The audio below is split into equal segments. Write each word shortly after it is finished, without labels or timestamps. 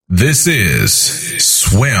This is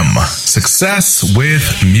Swim, Success with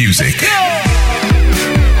Music.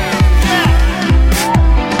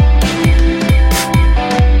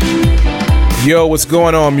 Yo, what's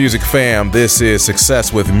going on, music fam? This is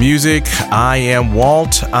Success with Music. I am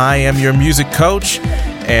Walt. I am your music coach,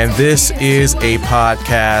 and this is a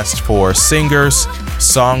podcast for singers,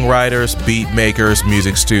 songwriters, beat makers,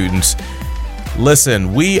 music students.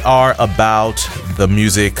 Listen, we are about the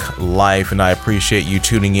music life, and I appreciate you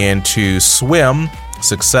tuning in to Swim,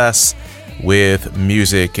 Success with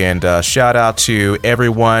Music. And shout out to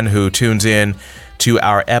everyone who tunes in to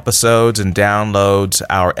our episodes and downloads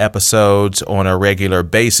our episodes on a regular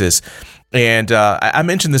basis. And I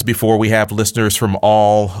mentioned this before, we have listeners from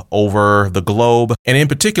all over the globe. And in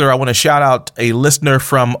particular, I want to shout out a listener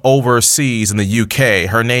from overseas in the UK.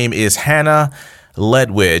 Her name is Hannah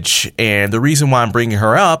Ledwidge, and the reason why I'm bringing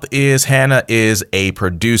her up is Hannah is a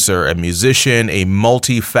producer, a musician, a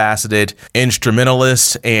multifaceted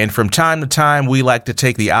instrumentalist, and from time to time we like to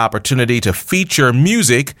take the opportunity to feature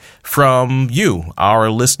music from you, our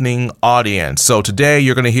listening audience. So today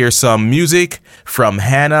you're going to hear some music from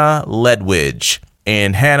Hannah Ledwidge.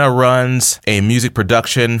 And Hannah runs a music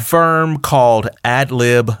production firm called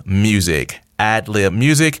Adlib Music. Adlib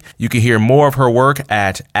Music. You can hear more of her work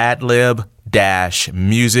at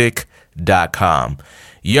adlib-music.com.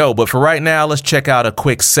 Yo, but for right now, let's check out a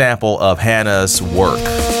quick sample of Hannah's work.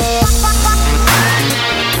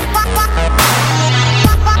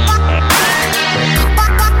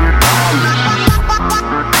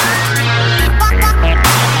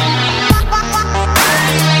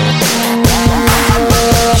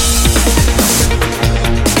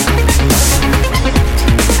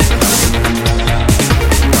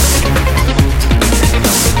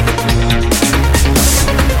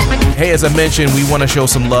 Hey, as I mentioned, we want to show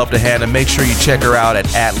some love to Hannah. Make sure you check her out at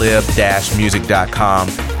adlib-music.com.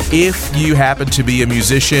 If you happen to be a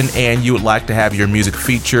musician and you would like to have your music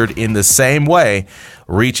featured in the same way,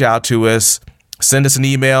 reach out to us. Send us an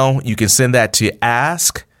email. You can send that to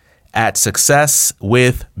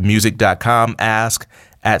ask@successwithmusic.com,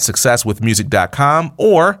 ask@successwithmusic.com,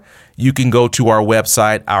 or you can go to our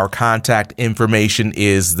website. Our contact information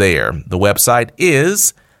is there. The website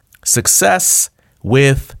is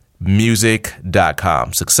successwithmusic.com.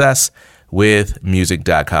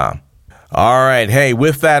 successwithmusic.com. All right. Hey,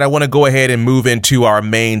 with that, I want to go ahead and move into our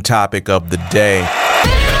main topic of the day.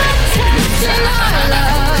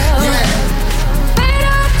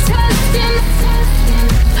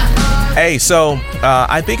 Hey, so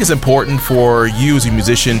I think it's important for you as a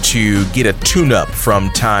musician to get a tune-up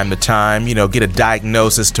from time to time, get a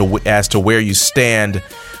diagnosis as to where you stand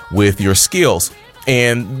with your skills.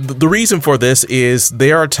 And the reason for this is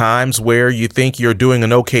there are times where you think you're doing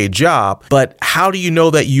an okay job, but how do you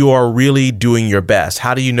know that you are really doing your best?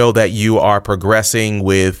 How do you know that you are progressing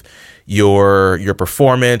with your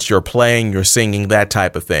performance, your playing, your singing, that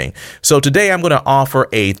type of thing? So today I'm going to offer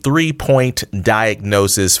a 3-point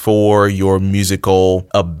diagnosis for your musical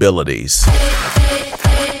abilities.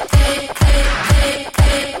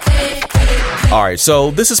 All right,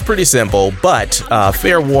 so this is pretty simple, but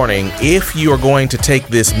fair warning, if you are going to take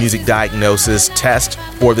this music diagnosis test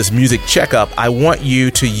or this music checkup, I want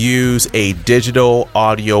you to use a digital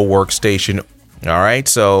audio workstation. All right,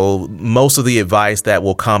 so most of the advice that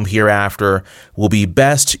will come hereafter will be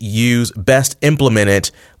best implemented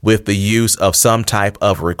with the use of some type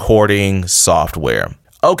of recording software.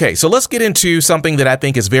 Okay, so let's get into something that I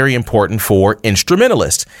think is very important for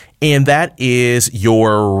instrumentalists, and that is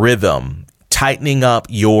your rhythm. Tightening up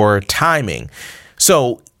your timing.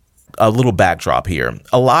 So a little backdrop here.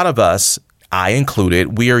 A lot of us, I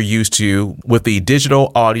included, we are used to, with the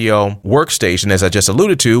digital audio workstation, as I just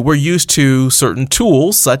alluded to, we're used to certain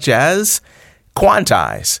tools such as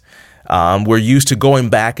quantize. We're used to going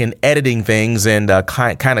back and editing things and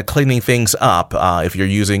kind of cleaning things up. If you're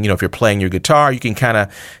using, if you're playing your guitar, you can kind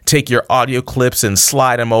of take your audio clips and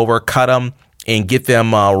slide them over, cut them, and get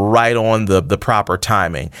them right on the proper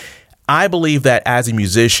timing. I believe that as a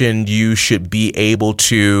musician, you should be able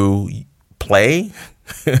to play,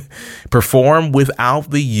 perform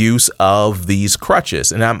without the use of these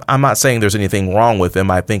crutches. And I'm not saying there's anything wrong with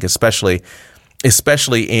them. I think especially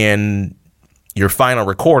in your final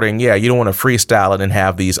recording, you don't want to freestyle it and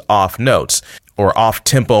have these off notes or off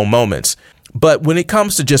tempo moments. But when it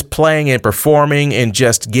comes to just playing and performing and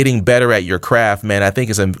just getting better at your craft, man, I think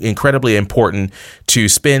it's incredibly important to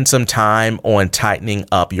spend some time on tightening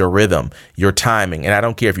up your rhythm, your timing. And I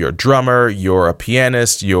don't care if you're a drummer, you're a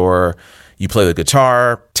pianist, you play the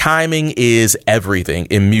guitar. Timing is everything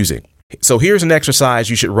in music. So here's an exercise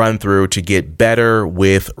you should run through to get better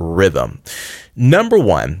with rhythm. Number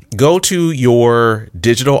one, go to your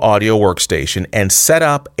digital audio workstation and set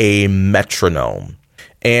up a metronome.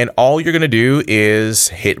 And all you're going to do is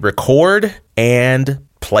hit record and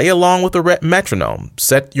play along with the metronome.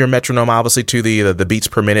 Set your metronome obviously to the beats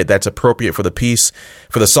per minute that's appropriate for the piece,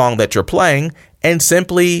 for the song that you're playing, and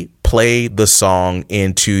simply play the song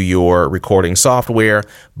into your recording software,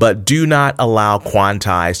 but do not allow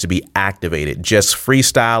Quantize to be activated. Just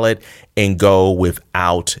freestyle it and go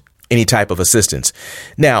without any type of assistance.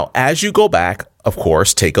 Now, as you go back, of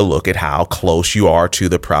course, take a look at how close you are to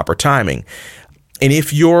the proper timing. And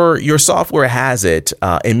if your software has it,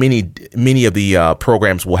 and many of the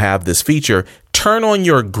programs will have this feature, turn on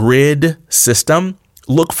your grid system.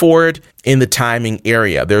 Look for it in the timing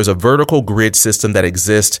area. There's a vertical grid system that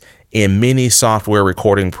exists in many software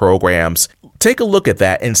recording programs. Take a look at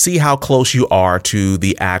that and see how close you are to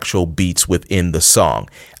the actual beats within the song.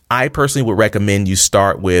 I personally would recommend you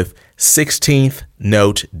start with 16th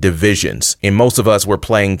note divisions. And most of us, we're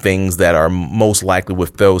playing things that are most likely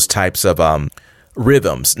with those types of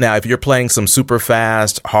rhythms. Now, if you're playing some super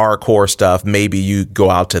fast, hardcore stuff, maybe you go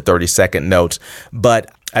out to 32nd notes.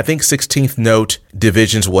 But I think 16th note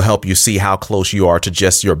divisions will help you see how close you are to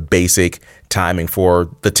just your basic timing for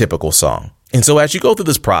the typical song. And so as you go through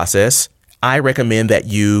this process, I recommend that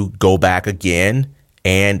you go back again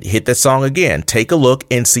and hit that song again. Take a look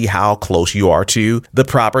and see how close you are to the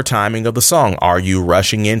proper timing of the song. Are you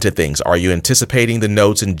rushing into things? Are you anticipating the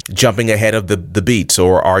notes and jumping ahead of the beats?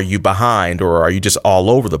 Or are you behind? Or are you just all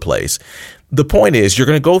over the place? The point is, you're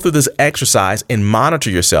going to go through this exercise and monitor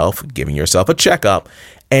yourself, giving yourself a checkup,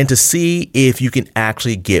 and to see if you can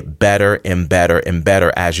actually get better and better and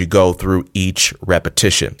better as you go through each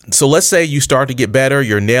repetition. So let's say you start to get better,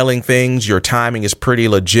 you're nailing things, your timing is pretty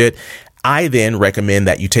legit. I then recommend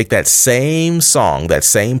that you take that same song, that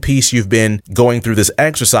same piece you've been going through this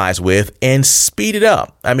exercise with, and speed it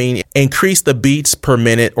up. I mean, increase the beats per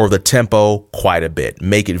minute or the tempo quite a bit.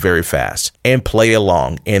 Make it very fast and play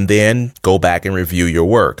along, and then go back and review your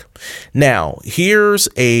work. Now, here's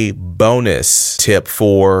a bonus tip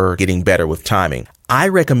for getting better with timing. I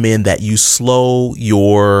recommend that you slow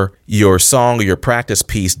your song or your practice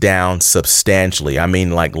piece down substantially. I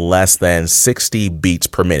mean, like less than 60 beats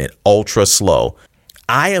per minute, ultra slow.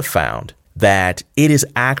 I have found that it is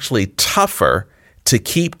actually tougher to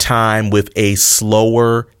keep time with a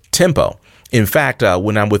slower tempo. In fact,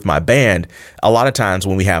 when I'm with my band, a lot of times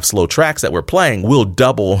when we have slow tracks that we're playing, we'll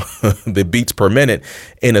double the beats per minute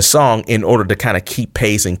in a song in order to kind of keep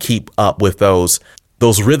pace and keep up with those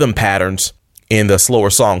rhythm patterns in the slower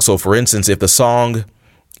song. So for instance, if the song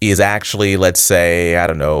is actually, let's say,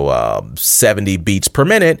 70 beats per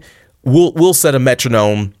minute, we'll set the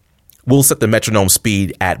metronome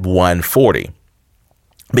speed at 140.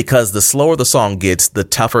 Because the slower the song gets, the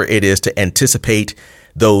tougher it is to anticipate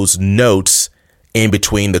those notes in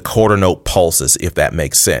between the quarter note pulses, if that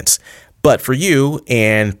makes sense. But for you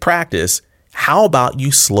in practice, how about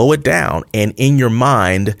you slow it down and in your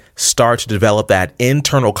mind start to develop that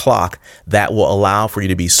internal clock that will allow for you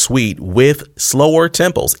to be sweet with slower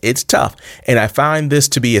tempos. It's tough. And I find this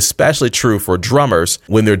to be especially true for drummers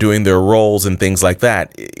when they're doing their rolls and things like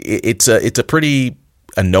that. It's a pretty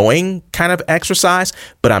annoying kind of exercise,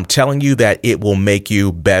 but I'm telling you that it will make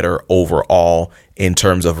you better overall in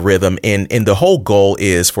terms of rhythm. And the whole goal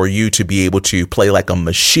is for you to be able to play like a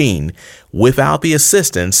machine without the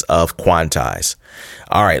assistance of Quantize.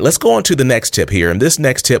 All right, let's go on to the next tip here. And this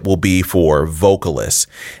next tip will be for vocalists.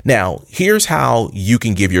 Now, here's how you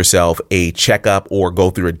can give yourself a checkup or go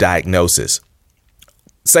through a diagnosis.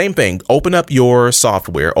 Same thing. Open up your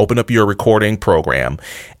software, open up your recording program,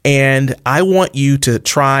 and I want you to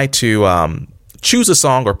try to choose a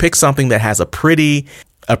song or pick something that has a pretty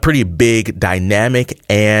big dynamic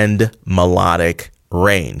and melodic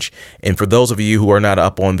range. And for those of you who are not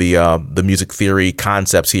up on the music theory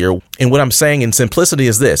concepts here, and what I'm saying in simplicity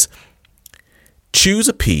is this: choose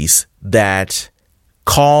a piece that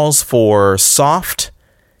calls for soft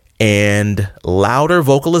and louder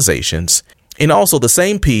vocalizations. And also the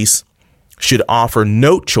same piece should offer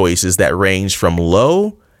note choices that range from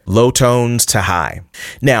low tones to high.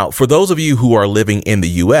 Now, for those of you who are living in the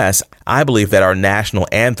U.S., I believe that our national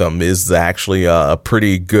anthem is actually a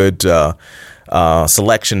pretty good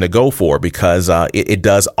selection to go for, because it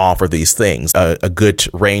does offer these things, a good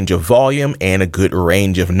range of volume and a good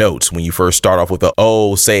range of notes. When you first start off with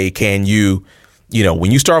oh, say, can you,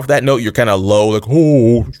 when you start off with that note, you're kind of low, like,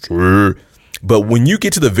 oh, sure. But when you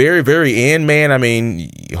get to the very, very end, man, I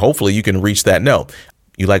mean, hopefully you can reach that note.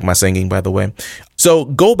 You like my singing, by the way? So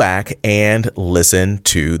go back and listen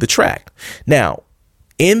to the track. Now,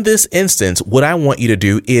 in this instance, what I want you to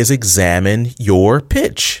do is examine your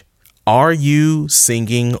pitch. Are you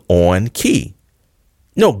singing on key?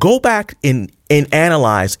 No, go back and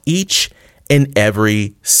analyze each and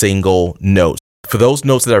every single note. For those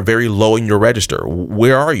notes that are very low in your register,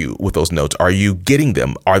 where are you with those notes? Are you getting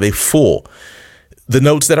them? Are they full? The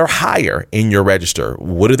notes that are higher in your register,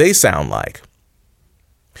 what do they sound like?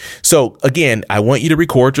 So again, I want you to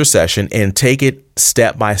record your session and take it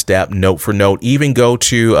step by step, note for note, even go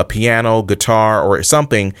to a piano, guitar, or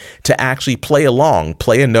something to actually play along,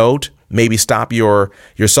 play a note, maybe stop your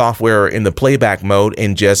software in the playback mode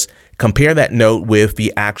and just compare that note with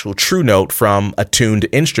the actual true note from a tuned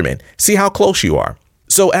instrument. See how close you are.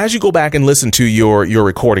 So as you go back and listen to your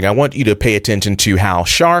recording, I want you to pay attention to how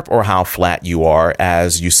sharp or how flat you are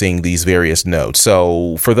as you sing these various notes.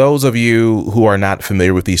 So for those of you who are not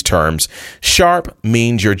familiar with these terms, sharp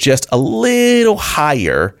means you're just a little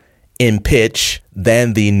higher in pitch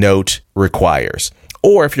than the note requires.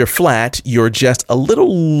 Or if you're flat, you're just a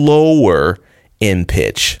little lower in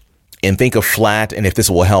pitch. And think of flat, and if this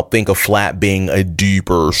will help, think of flat being a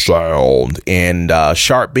deeper sound and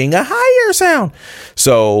sharp being a higher sound.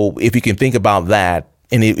 So if you can think about that,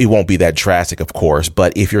 and it won't be that drastic, of course,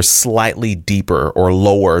 but if you're slightly deeper or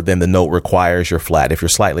lower than the note requires, you're flat. If you're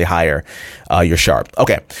slightly higher, you're sharp.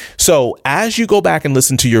 Okay, so as you go back and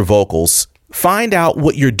listen to your vocals, find out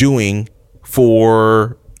what you're doing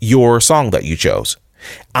for your song that you chose.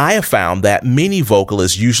 I have found that many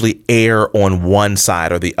vocalists usually err on one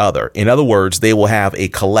side or the other. In other words, they will have a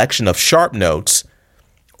collection of sharp notes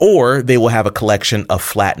or they will have a collection of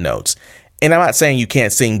flat notes. And I'm not saying you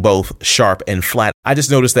can't sing both sharp and flat. I just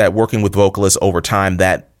noticed that working with vocalists over time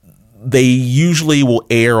that they usually will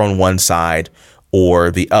err on one side or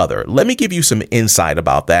the other. Let me give you some insight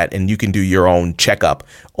about that, and you can do your own checkup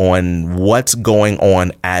on what's going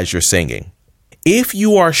on as you're singing. If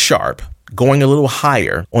you are sharp, going a little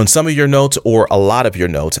higher on some of your notes or a lot of your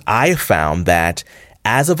notes, I have found that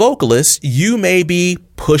as a vocalist, you may be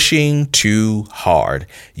pushing too hard.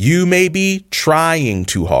 You may be trying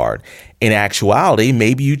too hard. In actuality,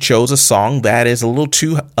 maybe you chose a song that is a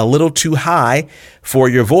little too high for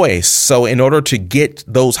your voice. So in order to get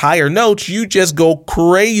those higher notes, you just go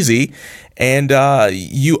crazy and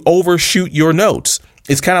you overshoot your notes.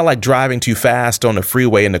 It's kind of like driving too fast on the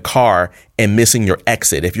freeway in the car and missing your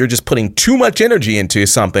exit. If you're just putting too much energy into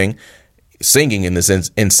something, singing in this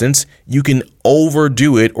instance, you can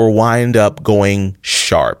overdo it or wind up going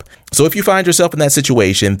sharp. So if you find yourself in that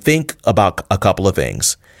situation, think about a couple of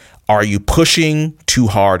things. Are you pushing too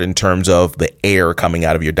hard in terms of the air coming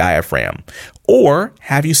out of your diaphragm? Or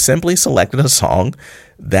have you simply selected a song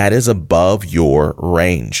that is above your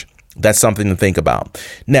range? That's something to think about.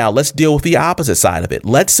 Now, let's deal with the opposite side of it.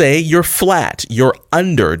 Let's say you're flat, you're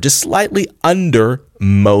under, just slightly under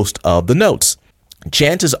most of the notes.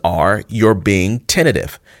 Chances are you're being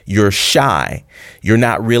tentative, you're shy, you're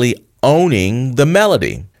not really owning the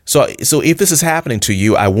melody. So if this is happening to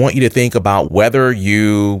you, I want you to think about whether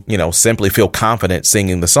you simply feel confident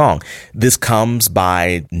singing the song. This comes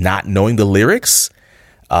by not knowing the lyrics.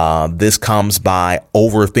 This comes by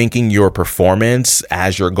overthinking your performance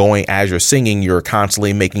as you're singing. You're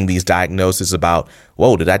constantly making these diagnoses about,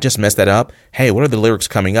 whoa, did I just mess that up? Hey, what are the lyrics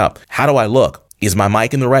coming up? How do I look? Is my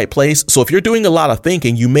mic in the right place? So if you're doing a lot of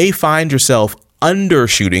thinking, you may find yourself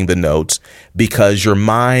undershooting the notes because your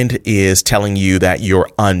mind is telling you that you're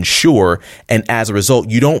unsure. And as a result,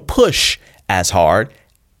 you don't push as hard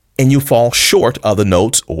and you fall short of the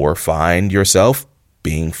notes or find yourself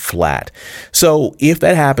being flat. So if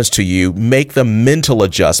that happens to you, make the mental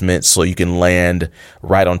adjustment so you can land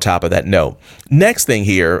right on top of that note. Next thing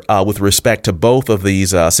here, with respect to both of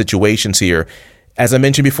these situations here, as I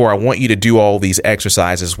mentioned before, I want you to do all these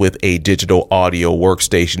exercises with a digital audio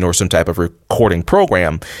workstation or some type of recording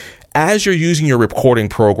program. As you're using your recording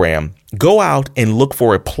program, go out and look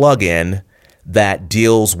for a plugin that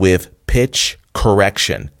deals with pitch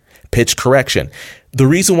correction. Pitch correction. The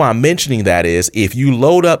reason why I'm mentioning that is if you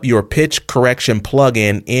load up your pitch correction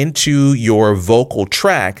plugin into your vocal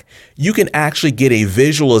track, you can actually get a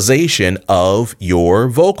visualization of your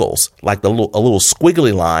vocals, like a little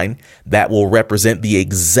squiggly line that will represent the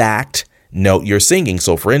exact note you're singing.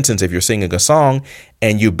 So for instance, if you're singing a song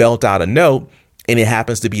and you belt out a note and it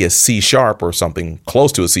happens to be a C sharp or something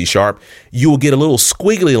close to a C sharp, you will get a little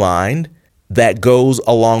squiggly line that goes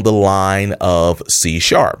along the line of C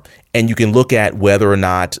sharp. And you can look at whether or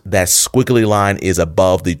not that squiggly line is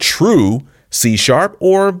above the true C sharp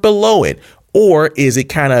or below it. Or is it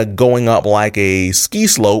kind of going up like a ski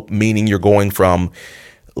slope, meaning you're going from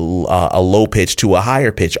a low pitch to a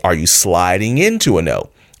higher pitch? Are you sliding into a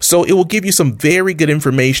note? So it will give you some very good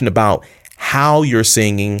information about how you're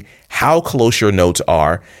singing, how close your notes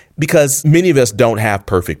are, because many of us don't have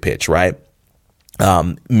perfect pitch, right?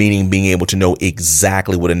 Meaning being able to know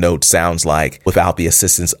exactly what a note sounds like without the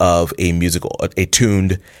assistance of a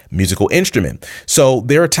tuned musical instrument. So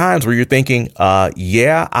there are times where you're thinking,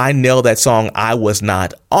 yeah, I nailed that song. I was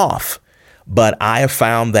not off. But I have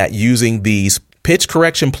found that using these pitch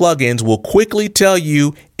correction plugins will quickly tell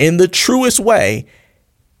you in the truest way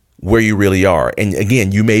where you really are. And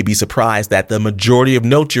again, you may be surprised that the majority of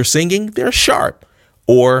notes you're singing, they're sharp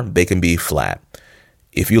or they can be flat.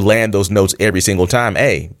 If you land those notes every single time,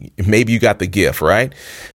 hey, maybe you got the gift, right?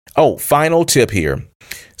 Oh, final tip here.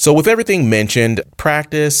 So with everything mentioned,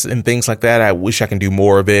 practice and things like that, I wish I can do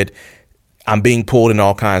more of it. I'm being pulled in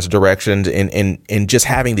all kinds of directions, and just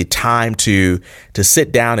having the time to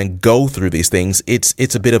sit down and go through these things,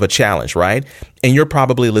 it's a bit of a challenge, right? And you're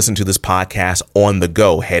probably listening to this podcast on the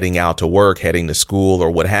go, heading out to work, heading to school, or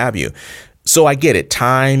what have you. So I get it.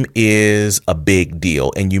 Time is a big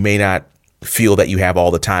deal, and you may not feel that you have all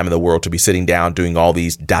the time in the world to be sitting down doing all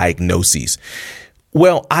these diagnoses.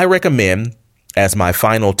 Well, I recommend, as my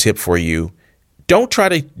final tip for you, don't try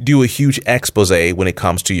to do a huge expose when it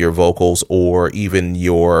comes to your vocals or even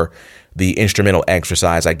the instrumental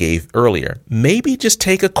exercise I gave earlier. Maybe just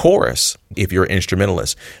take a chorus if you're an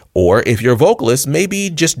instrumentalist, or if you're a vocalist, maybe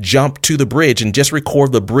just jump to the bridge and just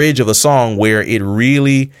record the bridge of the song where it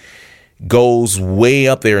really goes way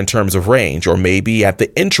up there in terms of range. Or maybe at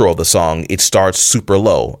the intro of the song, it starts super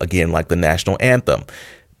low, again, like the national anthem.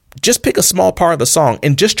 Just pick a small part of the song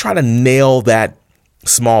and just try to nail that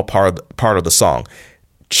small part of the song.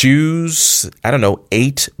 Choose,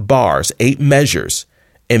 8 bars, 8 measures,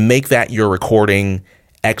 and make that your recording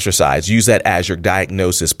exercise. Use that as your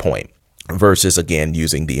diagnosis point versus, again,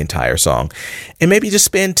 using the entire song. And maybe just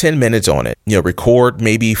spend 10 minutes on it. Record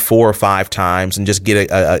maybe 4 or 5 times and just get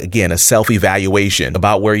a self-evaluation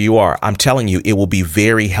about where you are. I'm telling you, it will be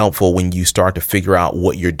very helpful when you start to figure out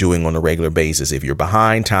what you're doing on a regular basis. If you're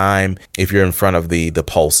behind time, if you're in front of the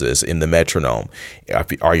pulses in the metronome,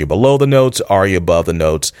 are you below the notes? Are you above the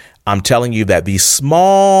notes? I'm telling you that these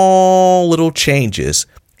small little changes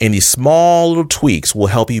and these small little tweaks will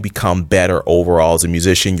help you become better overall as a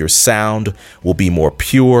musician. Your sound will be more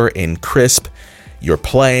pure and crisp. Your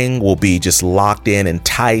playing will be just locked in and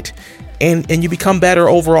tight, and you become better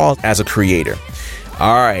overall as a creator.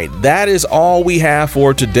 All right, that is all we have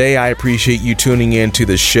for today. I appreciate you tuning in to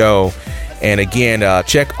the show. And again,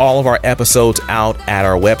 check all of our episodes out at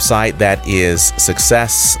our website. That is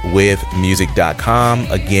successwithmusic.com.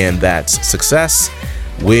 Again, that's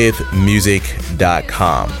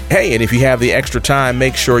successwithmusic.com. Hey, and if you have the extra time,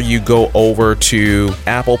 make sure you go over to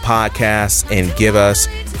Apple Podcasts and give us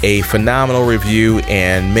a phenomenal review,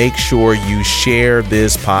 and make sure you share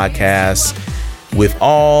this podcast with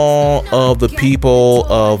all of the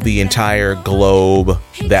people of the entire globe.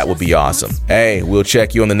 That would be awesome. Hey, we'll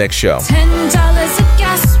check you on the next show. $10 of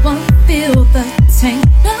gas won't fill the tank.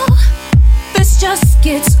 No, this just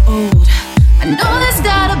gets old. I know there's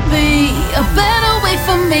gotta be a better way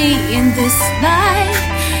for me in this life.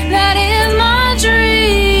 That is my